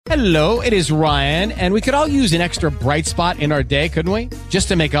Hello, it is Ryan, and we could all use an extra bright spot in our day, couldn't we? Just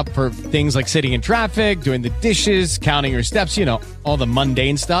to make up for things like sitting in traffic, doing the dishes, counting your steps, you know, all the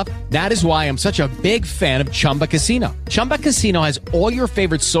mundane stuff. That is why I'm such a big fan of Chumba Casino. Chumba Casino has all your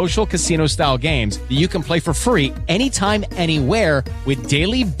favorite social casino-style games that you can play for free anytime, anywhere with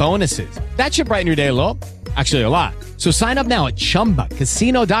daily bonuses. That should brighten your day a little. Actually, a lot. So sign up now at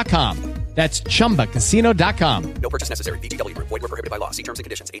ChumbaCasino.com. That's ChumbaCasino.com. No purchase necessary. VGW Group. Void where prohibited by law. See terms and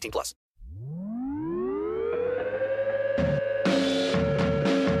conditions. 18 plus.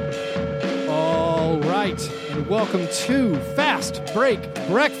 All right, and welcome to Fast Break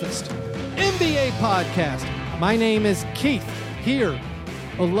Breakfast, NBA podcast. My name is Keith, here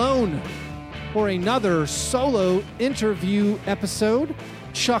alone for another solo interview episode.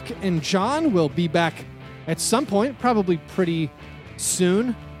 Chuck and John will be back at some point, probably pretty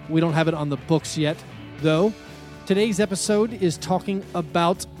soon. We don't have it on the books yet, though. Today's episode is talking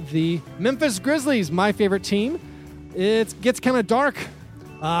about the Memphis Grizzlies, my favorite team. It gets kind of dark.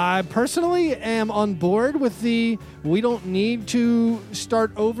 I personally am on board with we don't need to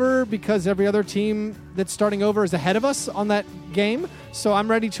start over because every other team that's starting over is ahead of us on that game. So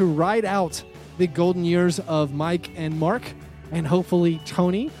I'm ready to ride out the golden years of Mike and Mark and hopefully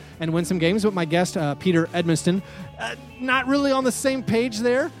Tony and win some games with my guest, Peter Edmiston. Not really on the same page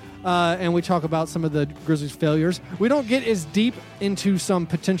there. And we talk about some of the Grizzlies' failures. We don't get as deep into some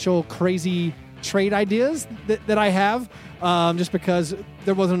potential crazy trade ideas that I have, just because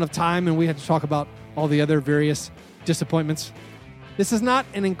there wasn't enough time and we had to talk about all the other various disappointments. This is not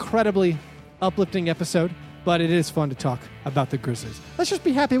an incredibly uplifting episode, but it is fun to talk about the Grizzlies. Let's just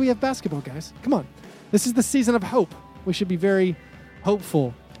be happy we have basketball, guys. Come on. This is the season of hope. We should be very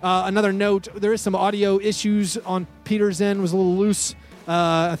hopeful. Another note, there is some audio issues on Peter's end. It was a little loose.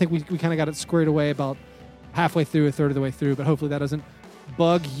 I think we kind of got it squared away about halfway through, a third of the way through, but hopefully that doesn't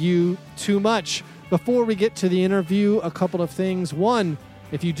bug you too much. Before we get to the interview, a couple of things. One,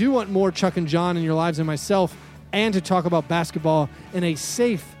 if you do want more Chuck and John in your lives and myself, and to talk about basketball in a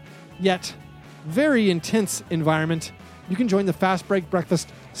safe yet very intense environment, you can join the Fast Break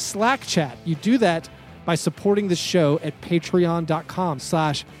Breakfast Slack chat. You do that by supporting the show at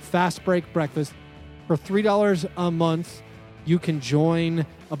patreon.com/fastbreakbreakfast. For $3 a month, you can join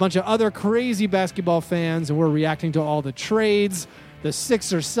a bunch of other crazy basketball fans, and we're reacting to all the trades, the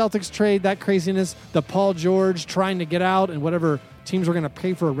Sixers-Celtics trade, that craziness, the Paul George trying to get out and whatever teams are going to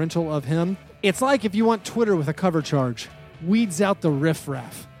pay for a rental of him. It's like if you want Twitter with a cover charge, weeds out the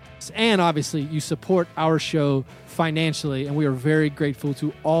riffraff. And obviously, you support our show financially, and we are very grateful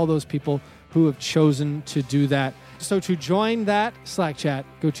to all those people who have chosen to do that. So to join that Slack chat,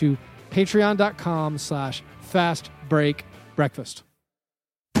 go to patreon.com/fastbreakbreakfast.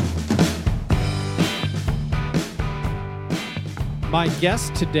 My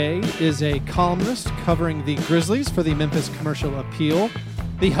guest today is a columnist covering the Grizzlies for the Memphis Commercial Appeal,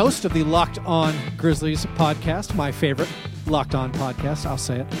 the host of the Locked On Grizzlies podcast, my favorite Locked On podcast, I'll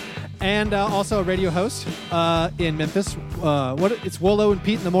say it, and also a radio host in Memphis. It's Wolo and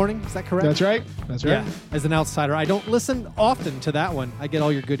Pete in the morning, is that correct? That's right. Yeah, as an outsider. I don't listen often to that one. I get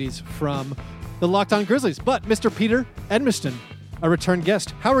all your goodies from the Locked On Grizzlies. But Mr. Peter Edmiston, a return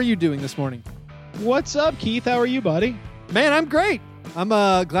guest, how are you doing this morning? What's up, Keith? How are you, buddy? Man, I'm great. I'm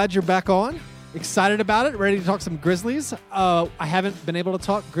glad you're back on. Excited about it. Ready to talk some Grizzlies. I haven't been able to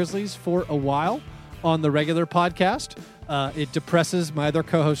talk Grizzlies for a while on the regular podcast. It depresses my other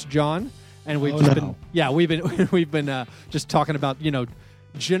co-host John, and we've been just talking about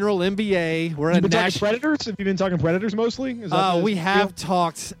general NBA. We're You've been talking Predators. Have you been talking Predators mostly? We have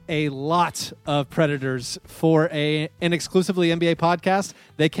talked a lot of Predators for an exclusively NBA podcast.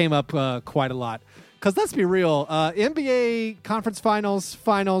 They came up quite a lot. Because let's be real, NBA conference finals,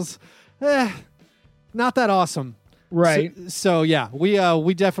 not that awesome. Right. So yeah,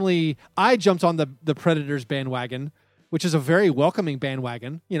 we definitely. I jumped on the Predators bandwagon, which is a very welcoming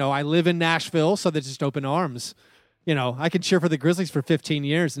bandwagon. I live in Nashville, so they're just open arms. I could cheer for the Grizzlies for 15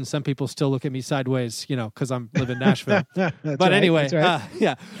 years, and some people still look at me sideways, because I'm living in Nashville. But anyway,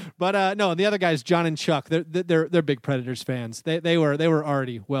 yeah. But no, the other guys, John and Chuck, they're big Predators fans. They were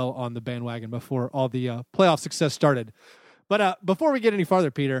already well on the bandwagon before all the playoff success started. But before we get any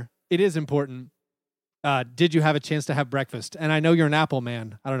farther, Peter, it is important. Did you have a chance to have breakfast? And I know you're an apple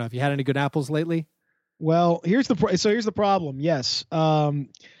man. I don't know if you had any good apples lately. Well, here's the problem. Yes.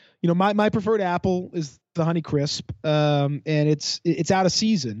 My preferred apple is the Honey Crisp, and it's out of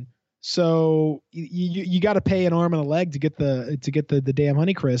season, so you got to pay an arm and a leg to get the damn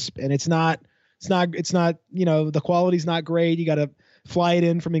Honey Crisp, and it's not the quality's not great. You got to fly it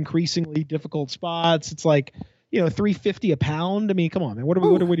in from increasingly difficult spots. It's like $3.50 a pound. I mean, come on, man. What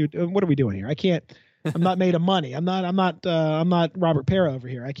are we doing here? I can't. I'm not made of money. I'm not Robert Pera over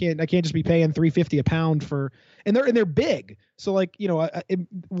here. I can't just be paying $3.50 a pound for, and they're big. So like,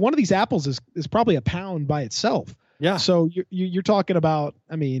 one of these apples is probably a pound by itself. Yeah. So you're talking about,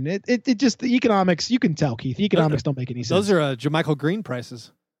 I mean, it just, the economics, you can tell, Keith, the economics don't make any sense. Those are Jermichael Green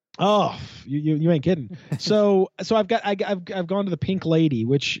prices. Oh, you ain't kidding. So I've gone to the Pink Lady,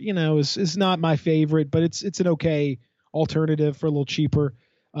 which, is not my favorite, but it's an okay alternative for a little cheaper.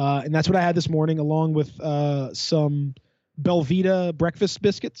 And that's what I had this morning, along with some Belvita breakfast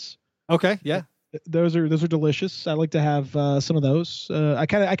biscuits. Okay. Yeah. Those are delicious. I like to have some of those. I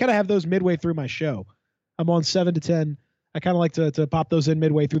kind of have those midway through my show. I'm on 7 to 10. I kind of like to pop those in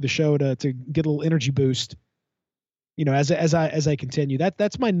midway through the show to get a little energy boost. As I continue.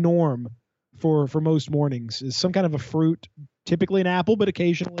 That's my norm for most mornings, is some kind of a fruit, typically an apple, but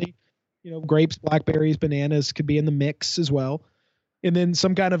occasionally, grapes, blackberries, bananas could be in the mix as well. And then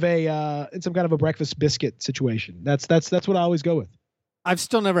some kind of a breakfast biscuit situation. That's what I always go with. I've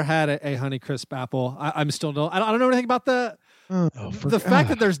still never had a Honeycrisp apple. I don't know anything about the fact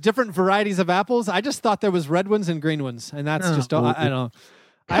that there's different varieties of apples. I just thought there was red ones and green ones, and that's just I don't.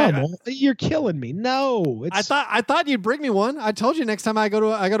 Come on, you're killing me. No, I thought you'd bring me one. I told you next time I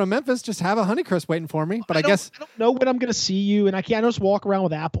go to Memphis, just have a Honeycrisp waiting for me. But I guess I don't know when I'm going to see you, and I can't just walk around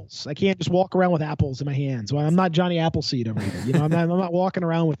with apples. I can't just walk around with apples in my hands. Well, I'm not Johnny Appleseed over here. I'm not walking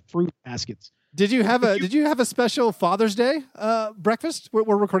around with fruit baskets. Did you have a special Father's Day breakfast?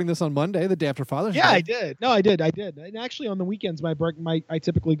 We're recording this on Monday, the day after Father's Day. Yeah, I did. No, I did. And actually, on the weekends, I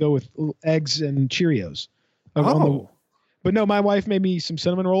typically go with eggs and Cheerios. But no, my wife made me some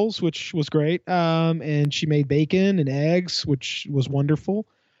cinnamon rolls, which was great. And she made bacon and eggs, which was wonderful.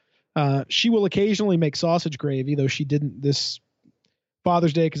 She will occasionally make sausage gravy, though she didn't this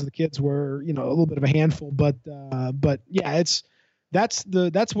Father's Day because the kids were, a little bit of a handful. But yeah, that's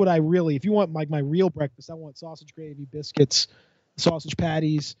what I really, if you want my real breakfast, I want sausage gravy, biscuits, sausage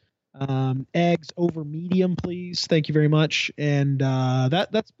patties, eggs over medium, please. Thank you very much. And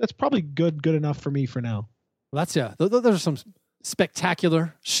that's probably good enough for me for now. Well, those are some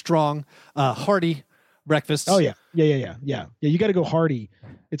spectacular, strong, hearty breakfasts. Oh yeah. You got to go hearty.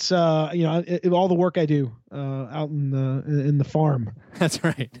 It's all the work I do out in the farm. That's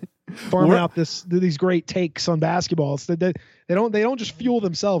right. Farming out these great takes on basketball. They don't just fuel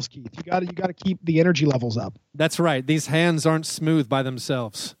themselves, Keith. You got to keep the energy levels up. That's right. These hands aren't smooth by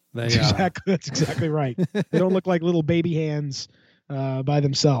themselves. That's exactly right. They don't look like little baby hands by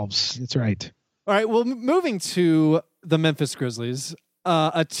themselves. That's right. All right, well, moving to the Memphis Grizzlies,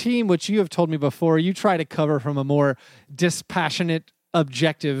 a team which you have told me before you try to cover from a more dispassionate,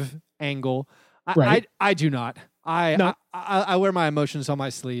 objective angle. Right. I do not. I wear my emotions on my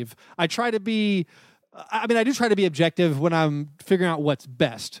sleeve. I do try to be objective when I'm figuring out what's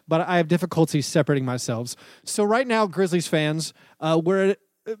best, but I have difficulty separating myself. So right now, Grizzlies fans, we're at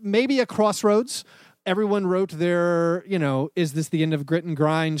maybe a crossroads. Everyone wrote their, is this the end of grit and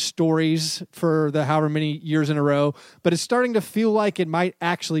grind stories for the however many years in a row? But it's starting to feel like it might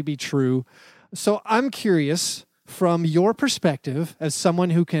actually be true. So I'm curious, from your perspective, as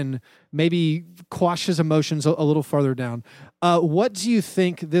someone who can maybe quash his emotions a little farther down, what do you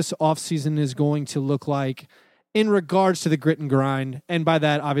think this offseason is going to look like in regards to the grit and grind? And by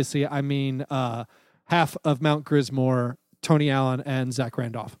that, obviously, I mean half of Mount Grismore, Tony Allen, and Zach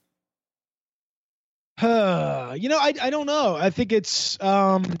Randolph. I don't know. I think it's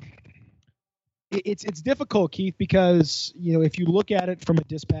difficult, Keith, because, if you look at it from a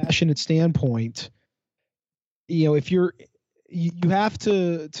dispassionate standpoint, if you have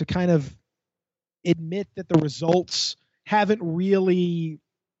to kind of admit that the results haven't really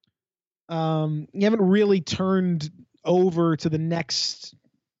turned over to the next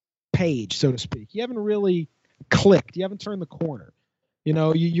page, so to speak. You haven't really clicked. You haven't turned the corner.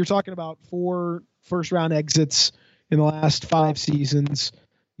 You're talking about 4 first-round exits in the last 5 seasons.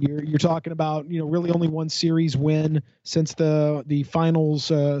 You're talking about really only one series win since the finals,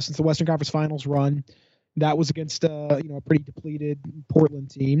 since the Western Conference Finals run. That was against a pretty depleted Portland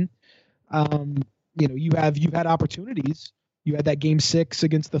team. You've had opportunities. You had that Game 6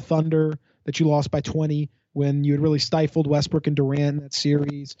 against the Thunder that you lost by 20 when you had really stifled Westbrook and Durant in that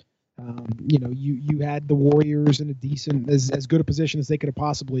series. You had the Warriors in a decent, as good a position as they could have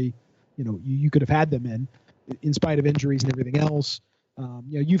possibly, you could have had them in spite of injuries and everything else.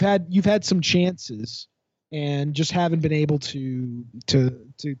 You've had some chances and just haven't been able to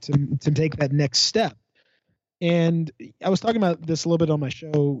take that next step. And I was talking about this a little bit on my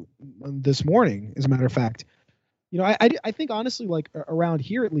show this morning, as a matter of fact. I think honestly, like around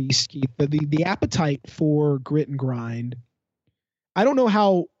here at least, Keith, the appetite for grit and grind. I don't know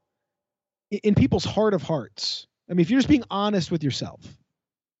how in people's heart of hearts. I mean, if you're just being honest with yourself,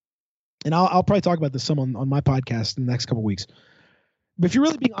 and I'll probably talk about this some on my podcast in the next couple of weeks. But if you're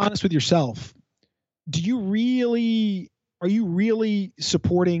really being honest with yourself, are you really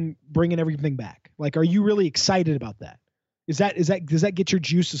supporting bringing everything back? Like, are you really excited about that? Does that get your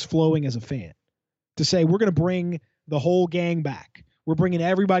juices flowing as a fan to say, we're going to bring the whole gang back. We're bringing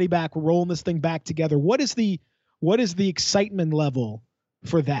everybody back. We're rolling this thing back together. What is the excitement level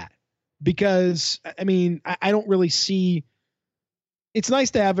for that? Because I mean, I don't really see, it's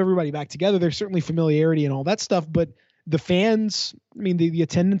nice to have everybody back together. There's certainly familiarity and all that stuff, but the fans, I mean, the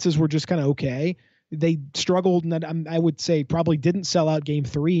attendances were just kind of okay. They struggled, and I would say probably didn't sell out Game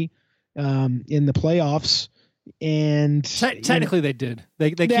 3 in the playoffs. And technically, they did.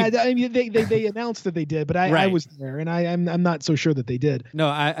 They announced that they did, but I was there, and I'm not so sure that they did. No,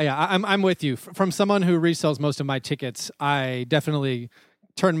 I'm with you. From someone who resells most of my tickets, I definitely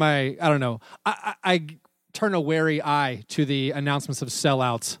turn I turn a wary eye to the announcements of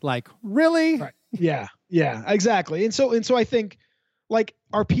sellouts. Like, really? Right. Yeah, exactly. And so I think, like,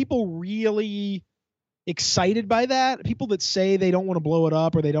 are people really excited by that? People that say they don't want to blow it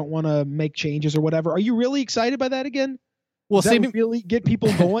up or they don't want to make changes or whatever, are you really excited by that again? Well, Does that really get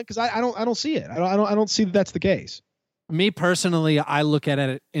people going? Because I don't see it. I don't see that that's the case. Me personally, I look at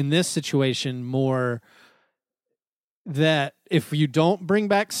it in this situation more that if you don't bring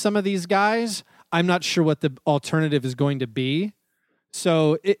back some of these guys, I'm not sure what the alternative is going to be.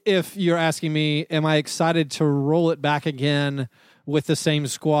 So if you're asking me, am I excited to roll it back again with the same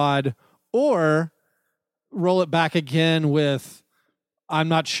squad, or roll it back again with, I'm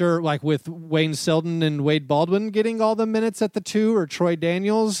not sure, like with Wayne Selden and Wade Baldwin getting all the minutes at the 2, or Troy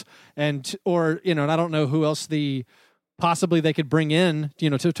Daniels, or I don't know who else possibly they could bring in,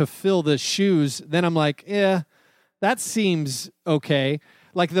 to fill the shoes. Then I'm like, yeah, that seems okay.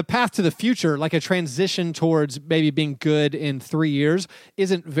 Like the path to the future, like a transition towards maybe being good in 3 years,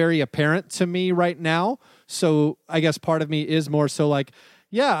 isn't very apparent to me right now. So I guess part of me is more so like,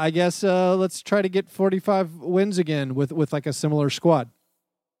 yeah, I guess let's try to get 45 wins again with like a similar squad.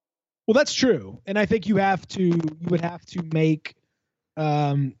 Well, that's true, and I think you would have to make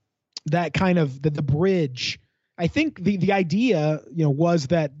that kind of the bridge. I think the idea, was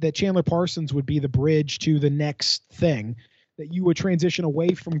that Chandler Parsons would be the bridge to the next thing, that you would transition away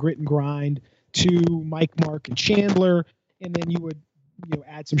from grit and grind to Mike, Mark, and Chandler, and then you would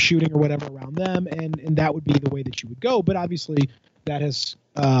add some shooting or whatever around them, and that would be the way that you would go. But obviously, that has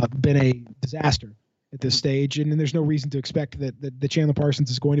been a disaster at this stage, and there's no reason to expect that Chandler Parsons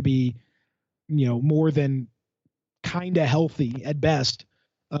is going to be, more than kind of healthy at best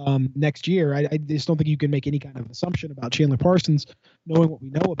next year. I just don't think you can make any kind of assumption about Chandler Parsons, knowing what we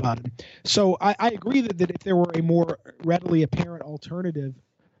know about him. So I agree that if there were a more readily apparent alternative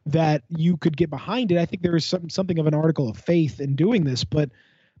that you could get behind it, I think there is something of an article of faith in doing this. But,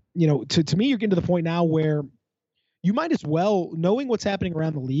 to me, you're getting to the point now where you might as well, knowing what's happening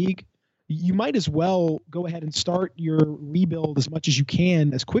around the league, you might as well go ahead and start your rebuild as much as you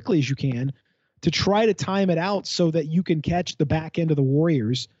can, as quickly as you can, to try to time it out so that you can catch the back end of the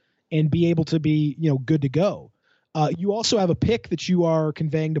Warriors and be able to be, good to go. You also have a pick that you are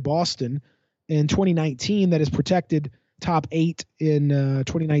conveying to Boston in 2019 that is protected top 8 in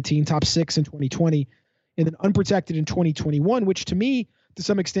 2019, top 6 in 2020, and then unprotected in 2021, which to me, to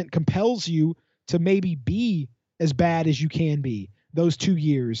some extent, compels you to maybe be as bad as you can be those 2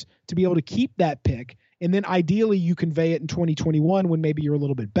 years to be able to keep that pick. And then ideally you convey it in 2021 when maybe you're a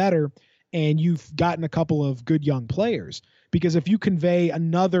little bit better and you've gotten a couple of good young players. Because if you convey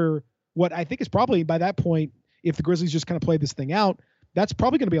another, what I think is probably by that point, if the Grizzlies just kind of play this thing out, that's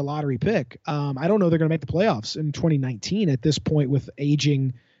probably going to be a lottery pick. I don't know they're going to make the playoffs in 2019 at this point with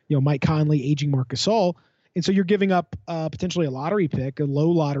aging, Mike Conley, aging Marc Gasol. And so you're giving up potentially a lottery pick, a low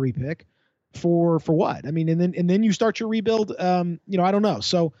lottery pick for what? I mean, and then you start your rebuild. I don't know.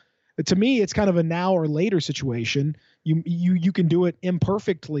 So to me, it's kind of a now or later situation. You can do it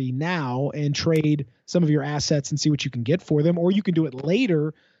imperfectly now and trade some of your assets and see what you can get for them, or you can do it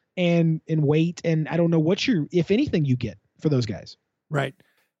later and wait. And I don't know what if anything, you get for those guys. Right.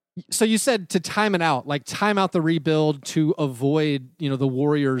 So you said to time it out, like time out the rebuild to avoid, the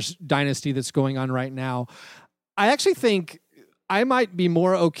Warriors dynasty that's going on right now. I actually think I might be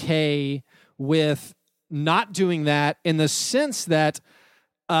more okay with not doing that, in the sense that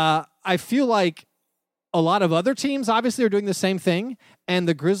I feel like a lot of other teams obviously are doing the same thing, and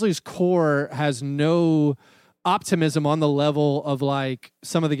the Grizzlies core has no optimism on the level of like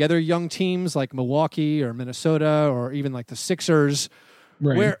some of the other young teams like Milwaukee or Minnesota or even like the Sixers,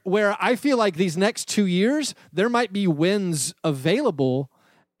 Right. where I feel like these next 2 years there might be wins available,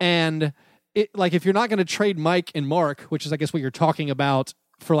 and it like if you're not going to trade Mike and Mark, which is I guess what you're talking about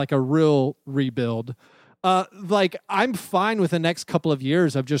for like a real rebuild. Like I'm fine with the next couple of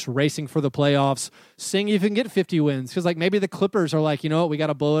years of just racing for the playoffs, seeing if you can get 50 wins. Because like maybe the Clippers are like, you know what, we got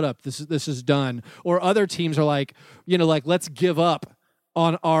to blow it up. This is done. Or other teams are like, you know, like let's give up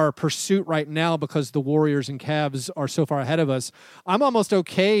on our pursuit right now because the Warriors and Cavs are so far ahead of us. I'm almost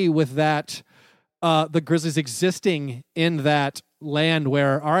okay with that. The Grizzlies existing in that land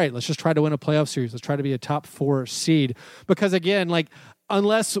where, all right, let's just try to win a playoff series. Let's try to be a top 4 seed. Because again, like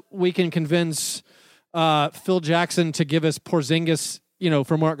unless we can convince Phil Jackson to give us Porzingis, you know,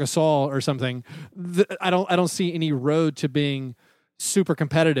 for Marc Gasol or something, I don't see any road to being super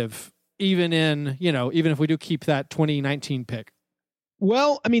competitive, even if we do keep that 2019 pick.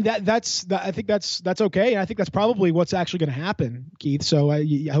 Well, I mean I think that's okay. I think that's probably what's actually going to happen, Keith. So I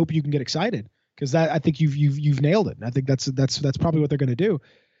hope you can get excited because I think you've nailed it. I think that's probably what they're going to do.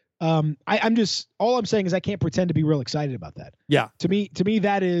 I'm just all I'm saying is I can't pretend to be real excited about that. Yeah. To me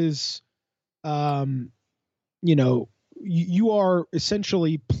that is. You are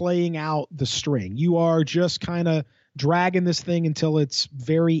essentially playing out the string. You are just kind of dragging this thing until its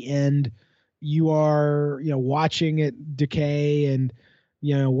very end. You are, watching it decay and,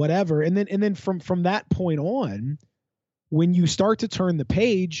 whatever. And then from that point on, when you start to turn the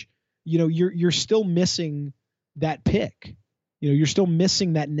page, you're still missing that pick. You're still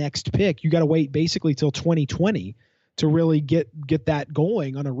missing that next pick. You got to wait basically till 2020 to really get that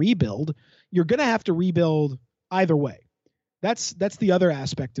going on a rebuild. You're going to have to rebuild either way. That's the other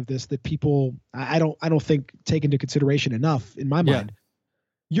aspect of this that people I don't think take into consideration enough in my mind.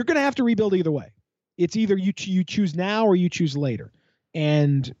 You're going to have to rebuild either way. It's either you choose now or you choose later.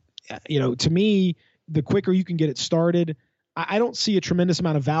 And to me, the quicker you can get it started, I don't see a tremendous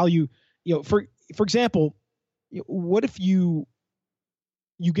amount of value. For example, what if you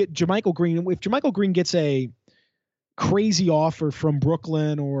get JaMychal Green? If JaMychal Green gets a crazy offer from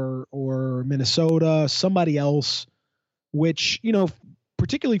Brooklyn or Minnesota, somebody else, which,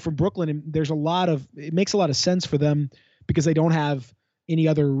 particularly from Brooklyn, it makes a lot of sense for them because they don't have any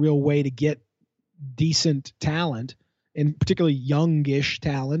other real way to get decent talent, and particularly youngish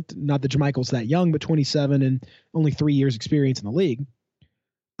talent. Not that JaMychal's that young, but 27 and only 3 years experience in the league.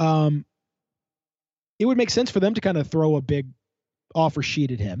 It would make sense for them to kind of throw a big offer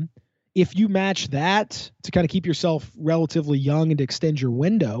sheet at him. If you match that to kind of keep yourself relatively young and to extend your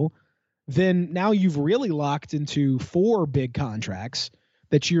window, then now you've really locked into 4 big contracts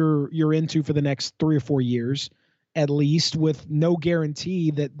that you're into for the next 3 or 4 years, at least, with no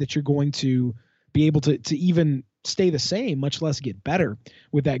guarantee that you're going to be able to even stay the same, much less get better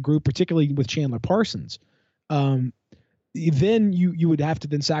with that group, particularly with Chandler Parsons. Then you would have to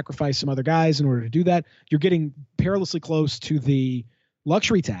then sacrifice some other guys in order to do that. You're getting perilously close to the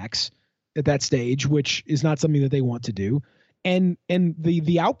luxury tax at that stage, which is not something that they want to do. And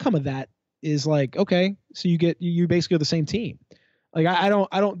the outcome of that is like, okay, so you basically are the same team. Like I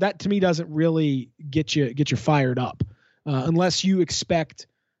don't that to me doesn't really get you fired up unless you expect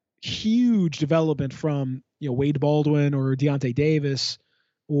huge development from Wade Baldwin or Deontay Davis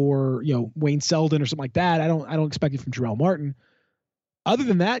or Wayne Selden or something like that. I don't expect it from Jarrell Martin. Other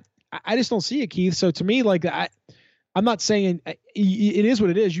than that, I just don't see it, Keith. So to me, like I'm not saying it is what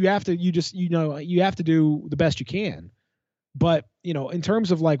it is. You have to do the best you can. But in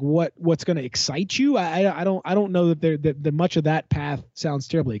terms of like what's going to excite you, I don't know that much of that path sounds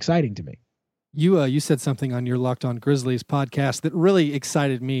terribly exciting to me. You said something on your Locked On Grizzlies podcast that really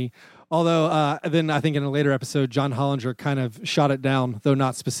excited me. Although then I think in a later episode, John Hollinger kind of shot it down, though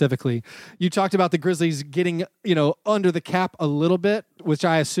not specifically. You talked about the Grizzlies getting under the cap a little bit, which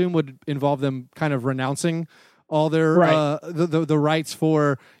I assume would involve them kind of renouncing all their the rights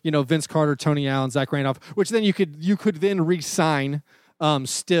for Vince Carter, Tony Allen, Zach Randolph, which then you could then re-sign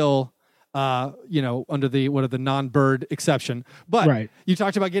still under the non-bird exception. But you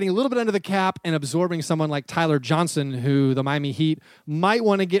talked about getting a little bit under the cap and absorbing someone like Tyler Johnson, who the Miami Heat might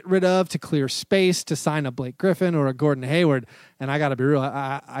want to get rid of to clear space to sign a Blake Griffin or a Gordon Hayward. And I got to be real,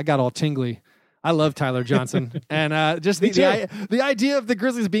 I got all tingly. I love Tyler Johnson. And just the idea of the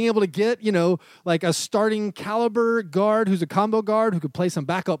Grizzlies being able to get, like a starting caliber guard who's a combo guard who could play some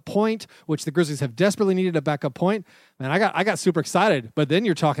backup point, which the Grizzlies have desperately needed a backup point. Man, I got super excited. But then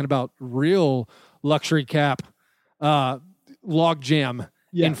you're talking about real luxury cap log jam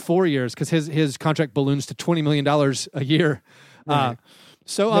in 4 years because his contract balloons to $20 million a year. Right.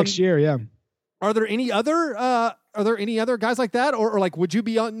 So next year, yeah. Are there any other guys like that, or like would you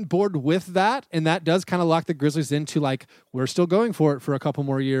be on board with that? And that does kind of lock the Grizzlies into like we're still going for it for a couple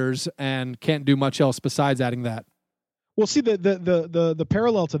more years and can't do much else besides adding that. Well, see, the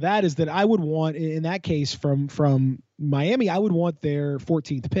parallel to that is that I would want, in that case, from Miami, I would want their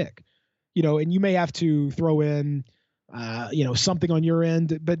 14th pick, and you may have to throw in, something on your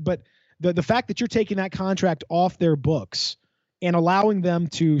end, but the fact that you're taking that contract off their books and allowing them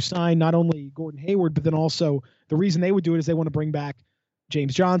to sign not only Gordon Hayward, but then also the reason they would do it is they want to bring back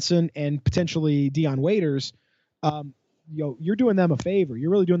James Johnson and potentially Dion Waiters. You're doing them a favor. You're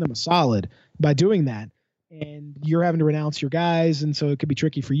really doing them a solid by doing that. And you're having to renounce your guys, and so it could be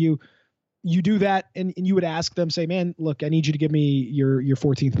tricky for you. You do that, and you would ask them, say, man, look, I need you to give me your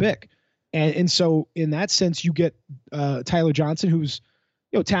 14th pick. And so in that sense, you get Tyler Johnson, who's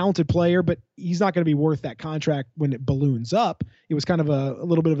talented player, but he's not going to be worth that contract when it balloons up. It was kind of a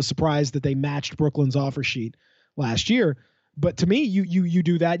little bit of a surprise that they matched Brooklyn's offer sheet last year. But to me, you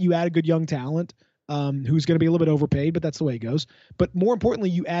do that. You add a good young talent. Who's going to be a little bit overpaid, but that's the way it goes. But more importantly,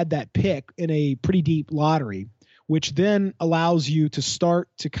 you add that pick in a pretty deep lottery, which then allows you to start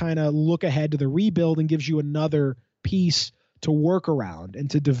to kind of look ahead to the rebuild and gives you another piece to work around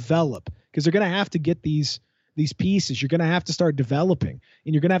and to develop, because they're going to have to get these pieces. You're going to have to start developing,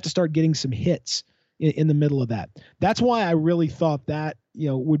 and you're going to have to start getting some hits in the middle of that. That's why I really thought that,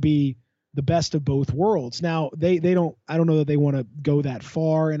 would be the best of both worlds. Now I don't know that they want to go that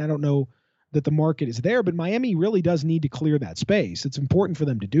far, and I don't know that the market is there, but Miami really does need to clear that space. It's important for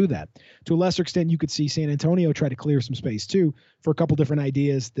them to do that. To a lesser extent, you could see San Antonio try to clear some space too for a couple different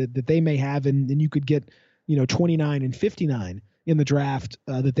ideas that they may have, and you could get 29 and 59 in the draft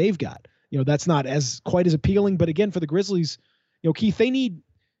that they've got. That's not quite as appealing, but again, for the Grizzlies, Keith, they need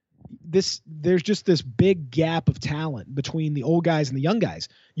this. There's just this big gap of talent between the old guys and the young guys.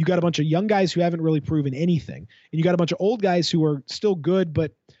 You got a bunch of young guys who haven't really proven anything, and you got a bunch of old guys who are still good,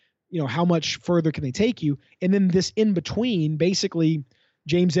 but how much further can they take you? And then this in between, basically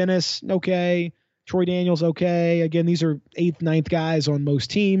James Ennis, okay. Troy Daniels, okay. Again, these are 8th, 9th guys on most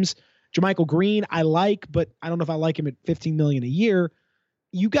teams. JaMychal Green, I like, but I don't know if I like him at $15 million a year.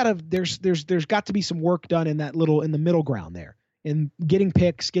 There's got to be some work done in the middle ground there, and getting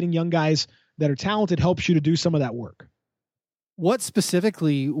picks, getting young guys that are talented helps you to do some of that work. What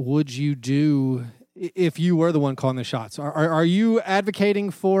specifically would you do if you were the one calling the shots? Are you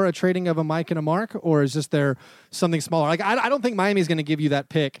advocating for a trading of a Mike and a Mark, or is there something smaller? Like, I don't think Miami is going to give you that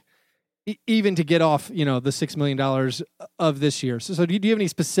pick even to get off, the $6 million of this year. So do you have any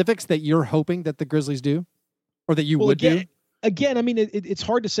specifics that you're hoping that the Grizzlies do, or that you would do? Again, I mean, it's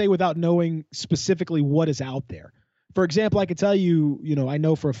hard to say without knowing specifically what is out there. For example, I could tell you, I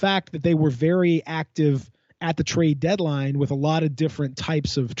know for a fact that they were very active at the trade deadline with a lot of different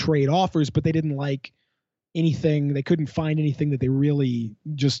types of trade offers, but they didn't like anything. They couldn't find anything that they really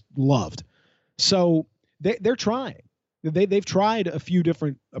just loved. So they're trying. They've tried a few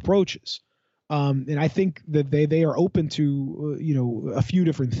different approaches. And I think that they are open to, a few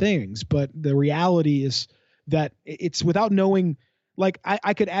different things, but the reality is that it's without knowing, like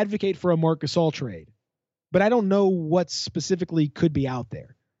I could advocate for a Marc Gasol trade, but I don't know what specifically could be out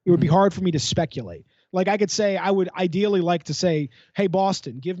there. It would be hard for me to speculate. Like I could say, I would ideally like to say, hey,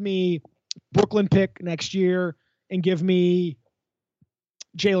 Boston, give me Brooklyn pick next year and give me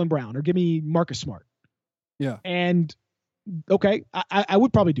Jaylen Brown or give me Marcus Smart. Yeah. And okay, I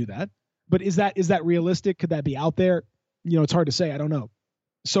would probably do that, but is that realistic? Could that be out there? It's hard to say. I don't know.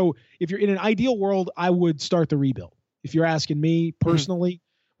 So if you're in an ideal world, I would start the rebuild. If you're asking me personally,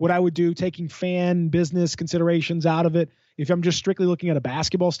 what I would do, taking fan business considerations out of it, if I'm just strictly looking at a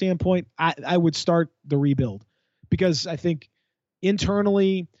basketball standpoint, I would start the rebuild, because I think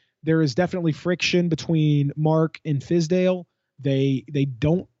internally there is definitely friction between Mark and Fizdale. They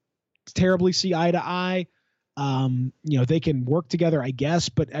don't terribly see eye to eye. They can work together, I guess,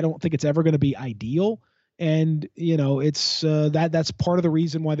 but I don't think it's ever going to be ideal. And, it's that's part of the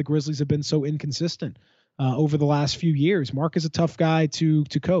reason why the Grizzlies have been so inconsistent over the last few years. Mark is a tough guy to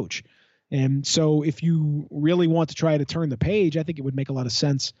coach. And so if you really want to try to turn the page, I think it would make a lot of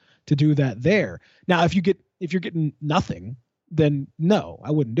sense to do that there. Now, if you're getting nothing, then no,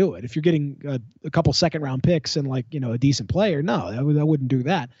 I wouldn't do it. If you're getting a couple second round picks and a decent player, no, I wouldn't do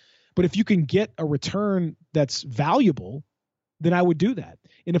that. But if you can get a return that's valuable, then I would do that.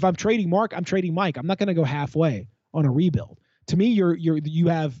 And if I'm trading Mark, I'm trading Mike. I'm not going to go halfway on a rebuild. To me, you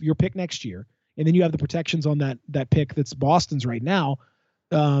have your pick next year, and then you have the protections on that pick that's Boston's right now.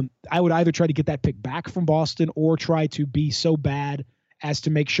 I would either try to get that pick back from Boston or try to be so bad as to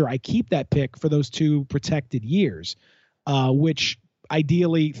make sure I keep that pick for those 2 protected years, which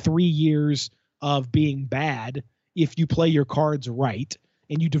ideally 3 years of being bad if you play your cards right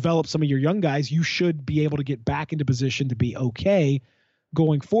and you develop some of your young guys. You should be able to get back into position to be okay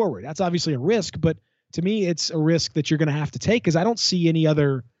going forward. That's obviously a risk, but to me, it's a risk that you're going to have to take because I don't see any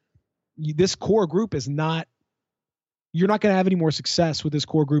other. This core group is not. You're not going to have any more success with this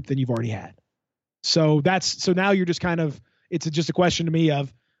core group than you've already had. So now you're just kind of. It's just a question to me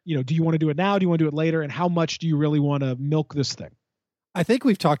of, do you want to do it now? Do you want to do it later? And how much do you really want to milk this thing? I think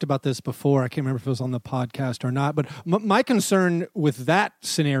we've talked about this before. I can't remember if it was on the podcast or not, but my concern with that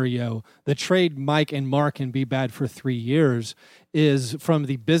scenario, the trade Mike and Mark can be bad for 3 years, is from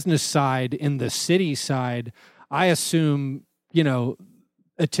the business side. In the city side, I assume,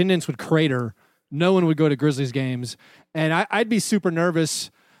 attendance would crater. No one would go to Grizzlies games. And I'd be super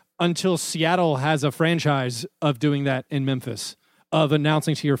nervous until Seattle has a franchise of doing that in Memphis, of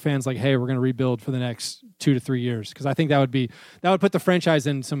announcing to your fans like, hey, we're going to rebuild for the next 2 to 3 years. Because I think that would put the franchise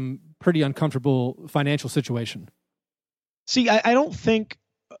in some pretty uncomfortable financial situation. See, I don't think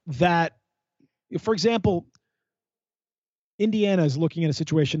that, for example, Indiana is looking at a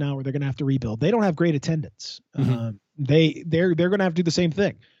situation now where they're going to have to rebuild. They don't have great attendance. Mm-hmm. They're going to have to do the same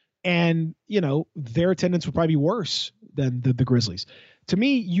thing. And, their attendance would probably be worse than the Grizzlies. To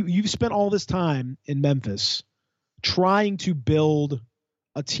me, you've spent all this time in Memphis trying to build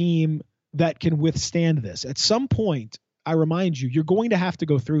a team that can withstand this. At some point, I remind you, you're going to have to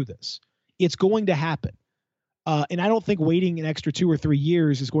go through this. It's going to happen. And I don't think waiting an extra 2 or 3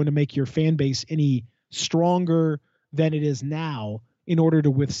 years is going to make your fan base any stronger than it is now in order to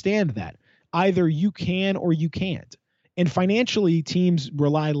withstand that. Either you can or you can't. And financially, teams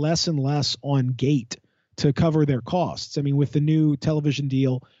rely less and less on gate to cover their costs. I mean, with the new television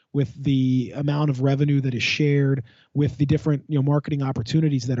deal, with the amount of revenue that is shared, with the different marketing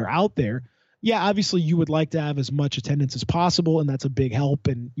opportunities that are out there, yeah, obviously you would like to have as much attendance as possible, and that's a big help,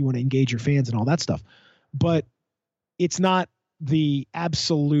 and you want to engage your fans and all that stuff. But it's not the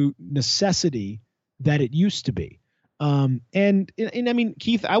absolute necessity that it used to be. And I mean,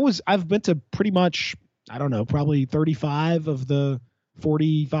 Keith, I've been to pretty much, I don't know, probably 35 of the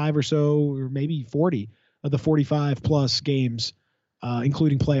 45 or so, or maybe 40 of the 45 plus games,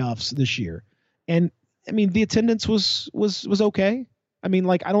 including playoffs this year. And I mean, the attendance was okay. I mean,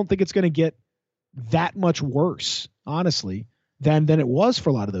 I don't think it's going to get that much worse, honestly, than it was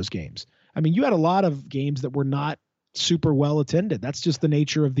for a lot of those games. I mean, you had a lot of games that were not super well attended. That's just the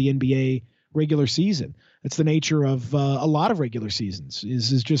nature of the NBA regular season. It's the nature of a lot of regular seasons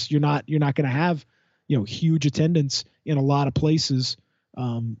is just, you're not going to have, huge attendance in a lot of places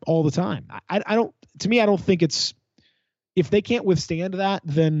all the time. I don't think it's, if they can't withstand that,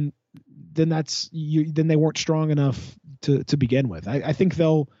 then then they weren't strong enough to begin with. I think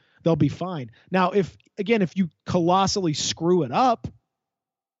they'll be fine. Now, if you colossally screw it up,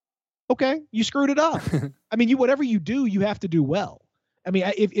 okay, you screwed it up. I mean, whatever you do, you have to do well. I mean,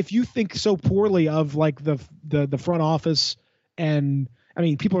 if you think so poorly of the front office, and I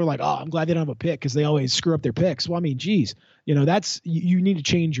mean, people are like, oh, I'm glad they don't have a pick because they always screw up their picks. Well, I mean, geez, that's, you need to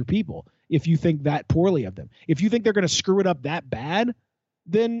change your people if you think that poorly of them. If you think they're going to screw it up that bad,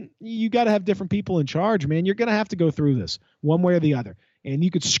 then you got to have different people in charge, man. You're going to have to go through this one way or the other. And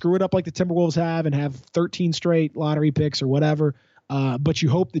you could screw it up like the Timberwolves have and have 13 straight lottery picks or whatever. But you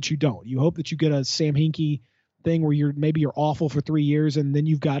hope that you don't. You hope that you get a Sam Hinkie thing where you're awful for 3 years and then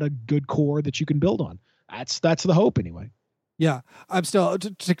you've got a good core that you can build on. That's the hope anyway. Yeah, I'm still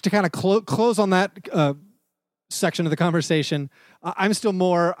to kind of close on that section of the conversation. I'm still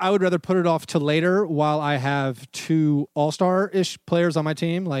more. I would rather put it off to later while I have 2 all-star-ish players on my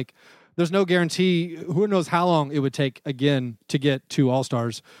team. Like, there's no guarantee. Who knows how long it would take again to get 2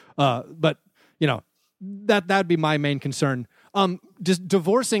 all-stars? But that'd be my main concern. Just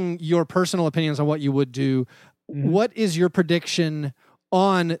divorcing your personal opinions on what you would do. Mm-hmm. What is your prediction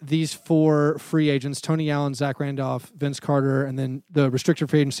on these 4 free agents, Tony Allen, Zach Randolph, Vince Carter, and then the restricted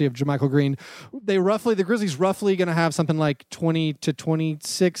free agency of JaMychal Green? The Grizzlies roughly going to have something like 20 to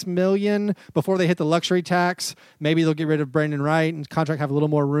 26 million before they hit the luxury tax. Maybe they'll get rid of Brandon Wright and contract have a little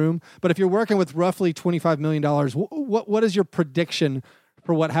more room. But if you're working with roughly $25 million, what is your prediction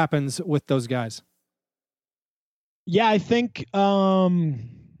for what happens with those guys? Yeah, I think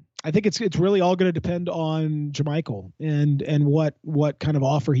it's really all going to depend on JaMychal and what kind of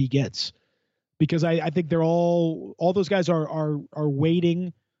offer he gets, because I think they're all those guys are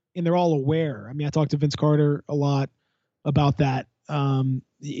waiting, and they're all aware. I mean, I talked to Vince Carter a lot about that.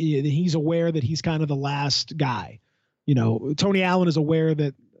 He's aware that he's kind of the last guy. Tony Allen is aware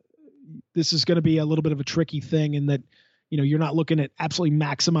that this is going to be a little bit of a tricky thing, and that you're not looking at absolutely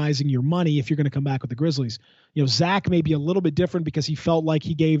maximizing your money if you're going to come back with the Grizzlies. Zach may be a little bit different because he felt like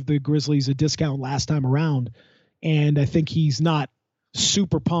he gave the Grizzlies a discount last time around. And I think he's not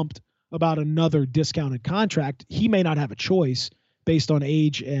super pumped about another discounted contract. He may not have a choice based on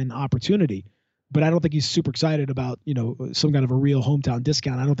age and opportunity, but I don't think he's super excited about, some kind of a real hometown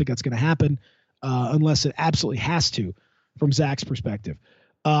discount. I don't think that's going to happen unless it absolutely has to from Zach's perspective.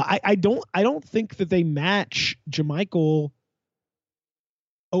 I don't think that they match JaMychal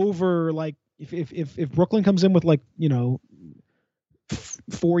over, like, if Brooklyn comes in with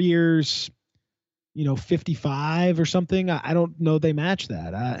 4 years, 55 or something, I don't know they match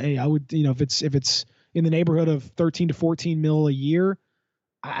that. I would, if it's in the neighborhood of 13 to 14 mil a year,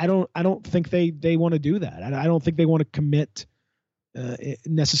 I don't think they want to do that. I don't think they want to commit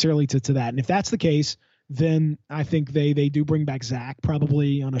necessarily to that. And if that's the case, then I think they do bring back Zach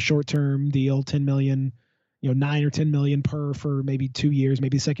probably on a short-term deal, 10 million, 9 or 10 million per for maybe 2 years,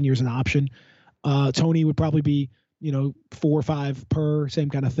 maybe the second year's an option. Tony would probably be, 4 or 5 per, same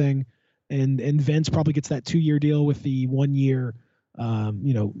kind of thing. And Vince probably gets that 2-year deal with the 1 year,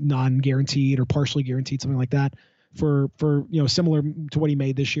 non-guaranteed or partially guaranteed, something like that for, similar to what he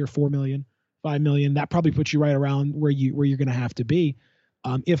made this year, 4 million, 5 million. That probably puts you right around where you're going to have to be.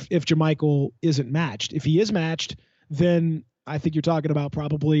 If JaMychal isn't matched. If he is matched, then I think you're talking about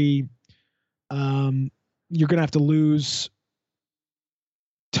probably you're going to have to lose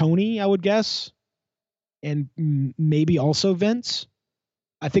Tony, I would guess, and maybe also Vince.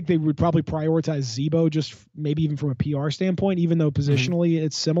 I think they would probably prioritize Zebo, just maybe even from a PR standpoint, even though positionally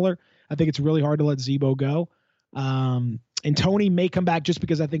it's similar. I think it's really hard to let Zebo go. And Tony may come back just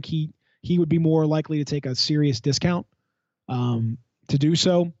because I think he would be more likely to take a serious discount to do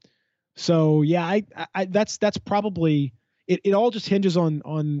so. So yeah, I that's probably it. It all just hinges on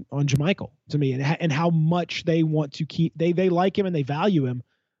JaMychal to me, and how much they want to keep. They like him and they value him,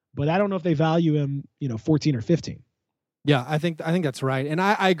 but I don't know if they value him, 14 or 15. Yeah, I think that's right. And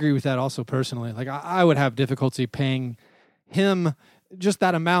I agree with that also personally. Like I would have difficulty paying him just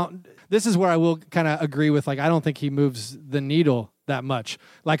that amount. This is where I will kind of agree with, like, I don't think he moves the needle that much.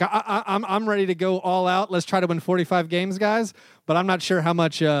 Like I'm ready to go all out. Let's try to win 45 games, guys. But I'm not sure how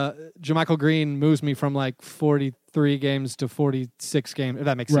much JaMychal Green moves me from like 43 games to 46 games, if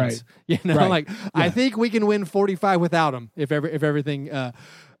that makes sense. Right. Yeah. I think we can win 45 without him if everything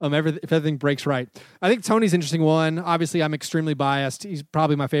if everything breaks right. I think Tony's an interesting one. Obviously, I'm extremely biased. He's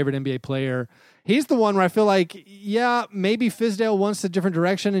probably my favorite NBA player. He's the one where I feel like, yeah, maybe Fizdale wants a different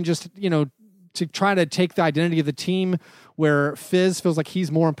direction and just, to try to take the identity of the team where Fizz feels like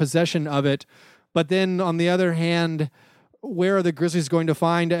he's more in possession of it. But then on the other hand, where are the Grizzlies going to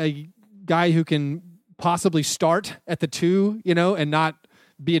find a guy who can possibly start at the 2, and not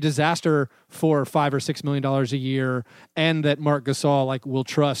be a disaster for $5 or $6 million a year, and that Marc Gasol will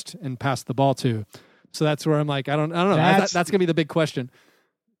trust and pass the ball to? So that's where I'm like, I don't know. That's going to be the big question.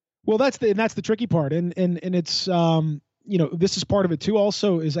 Well, that's the tricky part. And it's, this is part of it too.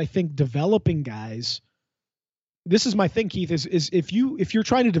 Also is, I think, developing guys. This is my thing, Keith, is if you're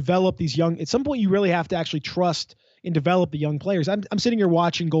trying to develop these young, at some point you really have to actually trust and develop the young players. I'm sitting here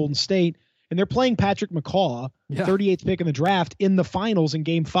watching Golden State, and they're playing Patrick McCaw, 38th pick in the draft, in the finals in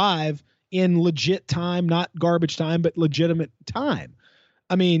Game 5 in legit time, not garbage time, but legitimate time.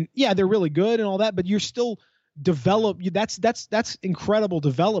 I mean, yeah, they're really good and all that, but you're still that's incredible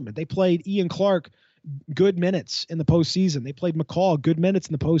development. They played Ian Clark good minutes in the postseason. They played McCaw good minutes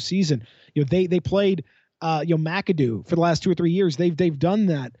in the postseason. They played McAdoo for the last 2 or 3 years. They've done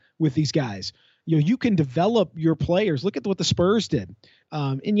that with these guys. You can develop your players. Look at what the Spurs did.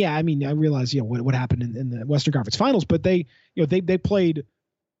 And yeah, I mean, I realize, what happened in the Western Conference Finals, but they played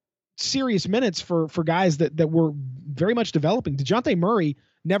serious minutes for guys that were very much developing. DeJounte Murray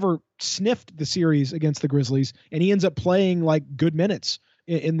never sniffed the series against the Grizzlies, and he ends up playing good minutes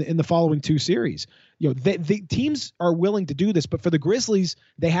in the following 2 series. The teams are willing to do this, but for the Grizzlies,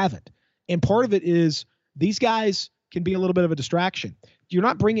 they haven't. And part of it is these guys can be a little bit of a distraction.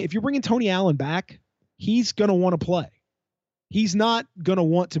 If you're bringing Tony Allen back, he's going to want to play. He's not going to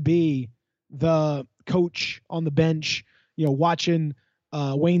want to be the coach on the bench, watching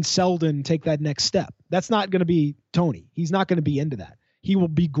Wayne Selden take that next step. That's not going to be Tony. He's not going to be into that. He will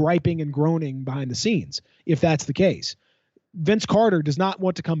be griping and groaning behind the scenes if that's the case. Vince Carter does not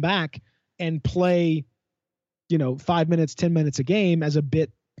want to come back and play, 5 minutes, 10 minutes a game as a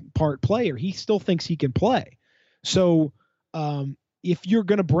bit part player. He still thinks he can play. So if you're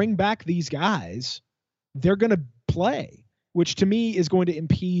going to bring back these guys, they're going to play, which to me is going to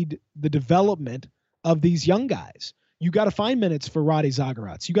impede the development of these young guys. You got to find minutes for Roddy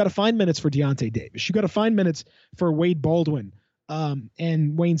Zagoratz. You got to find minutes for Deontay Davis. You got to find minutes for Wade Baldwin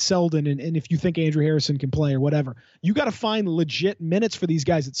and Wayne Selden. And if you think Andrew Harrison can play or whatever, you got to find legit minutes for these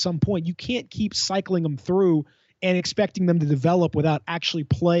guys at some point. You can't keep cycling them through and expecting them to develop without actually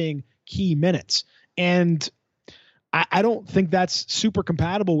playing key minutes. And I don't think that's super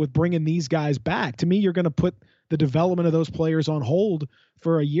compatible with bringing these guys back. To me, you're going to put the development of those players on hold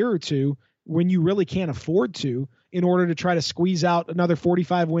for a year or two when you really can't afford to, in order to try to squeeze out another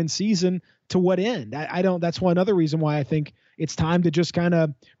 45-win season. To what end? I don't. That's another reason why I think it's time to just kind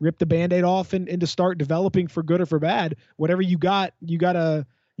of rip the Band-Aid off and to start developing for good or for bad. Whatever you got, you gotta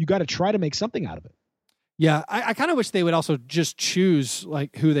try to make something out of it. Yeah, I kind of wish they would also just choose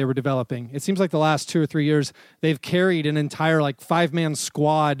like who they were developing. It seems like the last 2 or 3 years they've carried an entire like 5-man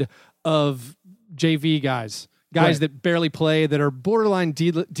squad of JV guys. Right. That barely play, that are borderline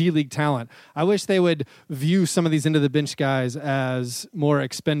D-League talent. I wish they would view some of these into the bench guys as more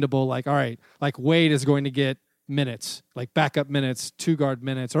expendable. Like, all right, like Wade is going to get minutes, like backup minutes, 2-guard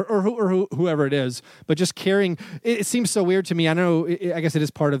minutes, or whoever it is. But just carrying, it seems so weird to me. I know, I guess it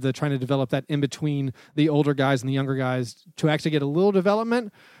is part of the trying to develop that in between the older guys and the younger guys to actually get a little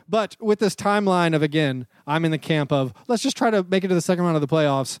development. But with this timeline of, again, I'm in the camp of let's just try to make it to the second round of the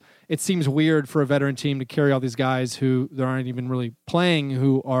playoffs. It seems weird for a veteran team to carry all these guys who they aren't even really playing,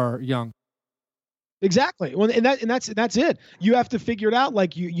 who are young. Exactly. Well, and that's it. You have to figure it out.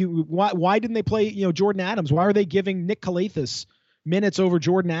 Like why didn't they play, Jordan Adams? Why are they giving Nick Kalathis minutes over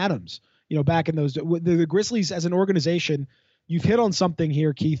Jordan Adams? Back in those, the Grizzlies as an organization, you've hit on something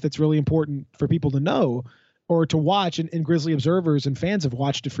here, Keith, that's really important for people to know or to watch. And Grizzly observers and fans have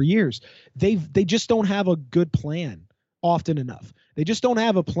watched it for years. They just don't have a good plan often enough. They just don't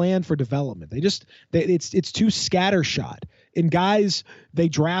have a plan for development. It's too scattershot. And guys, they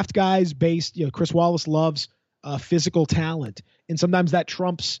draft guys based, Chris Wallace loves physical talent. And sometimes that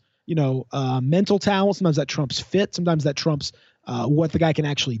trumps, mental talent. Sometimes that trumps fit. Sometimes that trumps what the guy can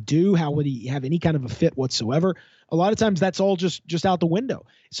actually do. How would he have any kind of a fit whatsoever? A lot of times that's all just out the window.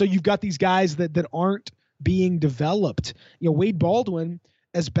 So you've got these guys that aren't being developed. Wade Baldwin,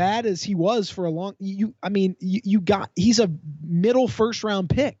 as bad as he was for a long, he's a middle first round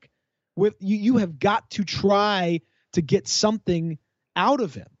pick. You have got to try to get something out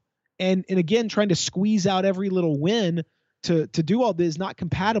of him. And again, trying to squeeze out every little win to do all this is not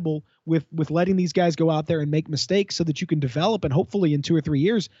compatible with letting these guys go out there and make mistakes so that you can develop. And hopefully in 2 or 3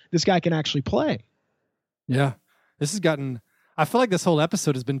 years, this guy can actually play. Yeah. I feel like this whole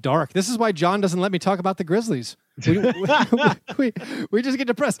episode has been dark. This is why John doesn't let me talk about the Grizzlies. We just get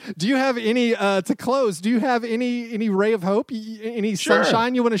depressed. Do you have any, to close, do you have any ray of hope, any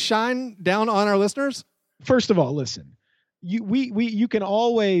sunshine you want to shine down on our listeners? First of all, listen, you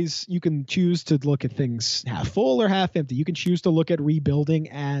can choose to look at things half full or half empty. You can choose to look at rebuilding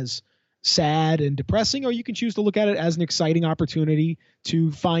as sad and depressing, or you can choose to look at it as an exciting opportunity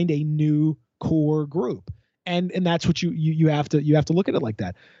to find a new core group. And that's what you have to look at it like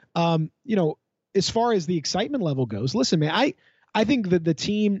that. As far as the excitement level goes, listen, man, I think that the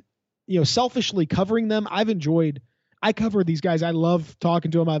team, selfishly covering them, I cover these guys. I love talking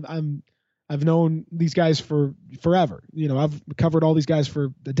to them. I've known these guys for forever. I've covered all these guys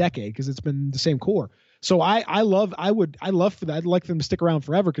for a decade because it's been the same core. So I love for that. I'd like them to stick around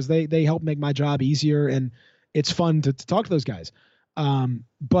forever because they help make my job easier and it's fun to talk to those guys.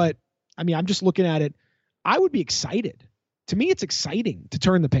 But I'm just looking at it. I would be excited. To me, it's exciting to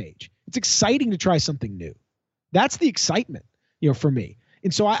turn the page. It's exciting to try something new. That's the excitement, for me.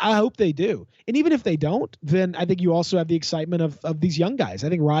 And so I hope they do. And even if they don't, then I think you also have the excitement of these young guys. I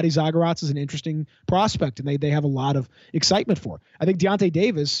think Roddy Zagoratz is an interesting prospect, and they have a lot of excitement for. I think Deontay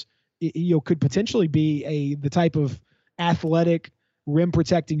Davis, could potentially be the type of athletic rim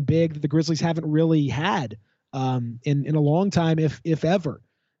protecting big that the Grizzlies haven't really had in a long time, if ever.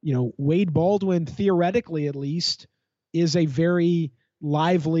 Wade Baldwin, theoretically at least, is a very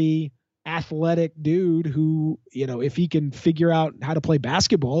lively, athletic dude who, if he can figure out how to play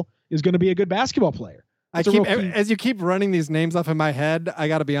basketball, is going to be a good basketball player. As you keep running these names off in my head, I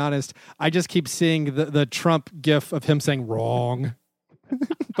got to be honest, I just keep seeing the Trump gif of him saying wrong.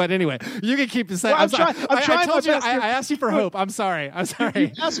 But anyway, you can keep saying. Well, I told you. I asked you for hope. I'm sorry.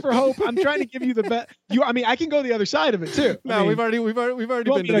 You asked for hope. I'm trying to give you the best. I can go the other side of it too. No, we've already been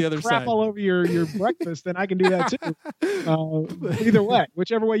to the other side. Crap all over your breakfast, then I can do that too. Either way,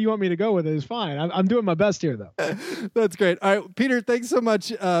 whichever way you want me to go with it is fine. I'm doing my best here though. That's great. All right, Peter, thanks so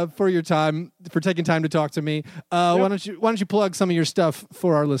much for your time, for taking time to talk to me. Why don't you plug some of your stuff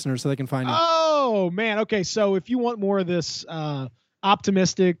for our listeners so they can find you? Oh man. Okay. So if you want more of this.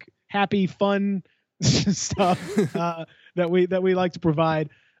 Optimistic, happy, fun stuff that we like to provide.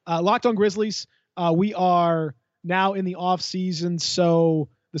 Locked on Grizzlies. We are now in the off season, so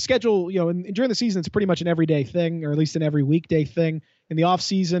the schedule, and during the season, it's pretty much an everyday thing, or at least an every weekday thing. In the off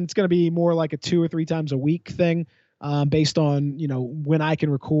season, it's going to be more like a 2 or 3 times a week thing, based on when I can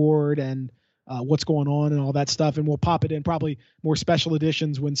record and what's going on and all that stuff. And we'll pop it in probably more special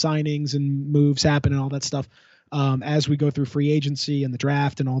editions when signings and moves happen and all that stuff. As we go through free agency and the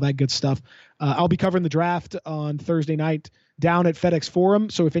draft and all that good stuff. I'll be covering the draft on Thursday night down at FedEx Forum.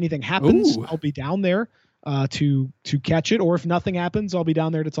 So if anything happens, I'll be down there to catch it. Or if nothing happens, I'll be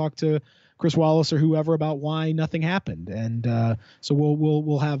down there to talk to Chris Wallace or whoever about why nothing happened. And so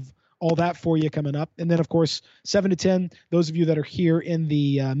we'll have all that for you coming up. And then, of course, 7 to 10, those of you that are here in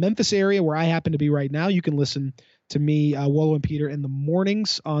the Memphis area where I happen to be right now, you can listen to me, Wolo and Peter, in the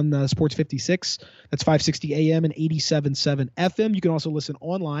mornings on Sports 56. That's 560 AM and 87.7 FM. You can also listen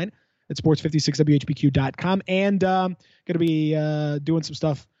online at sports56whbq.com. And going to be doing some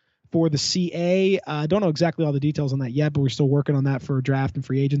stuff for the CA. I don't know exactly all the details on that yet, but we're still working on that for draft and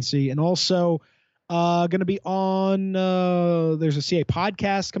free agency. And also going to be on there's a CA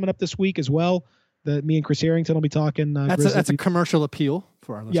podcast coming up this week as well that me and Chris Harrington will be talking. That's a commercial appeal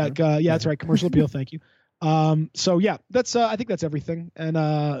for our listeners. Yeah, that's right. Commercial appeal. Thank you. So yeah, that's I think that's everything. And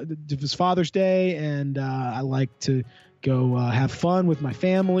it was Father's Day, and I like to go have fun with my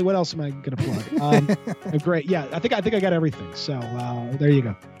family. What else am I going to plug? Great. Yeah, I think I got everything. So there you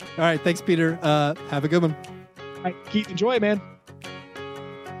go. All right, thanks, Peter. Have a good one. All right, Keith, enjoy it, man.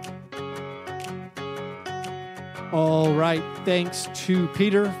 All right, thanks to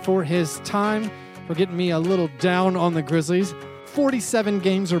Peter for his time, for getting me a little down on the Grizzlies. 47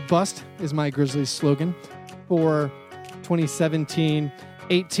 games or bust is my Grizzlies slogan for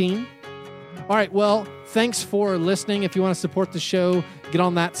 2017-18. All right, well, thanks for listening. If you want to support the show, get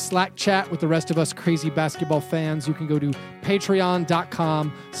on that Slack chat with the rest of us crazy basketball fans. You can go to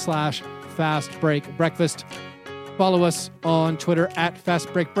patreon.com/fastbreakbreakfast. Follow us on Twitter at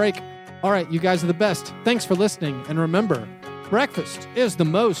fastbreakbreak. All right, you guys are the best. Thanks for listening. And remember, breakfast is the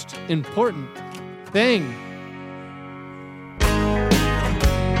most important thing.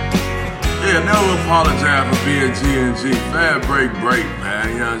 Yeah, never apologize for being G&G. Fast break,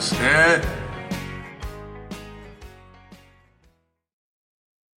 man. You understand?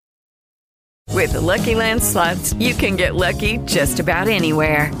 With the Lucky Land Slots, you can get lucky just about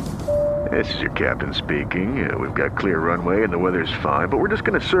anywhere. This is your captain speaking. We've got clear runway and the weather's fine, but we're just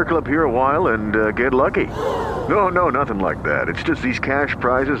going to circle up here a while and get lucky. No, nothing like that. It's just these cash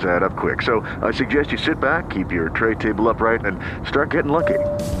prizes add up quick. So I suggest you sit back, keep your tray table upright, and start getting lucky.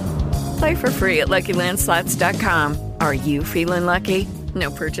 Play for free at LuckyLandSlots.com. Are you feeling lucky?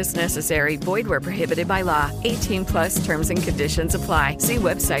 No purchase necessary. Void where prohibited by law. 18+ terms and conditions apply. See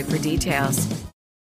website for details.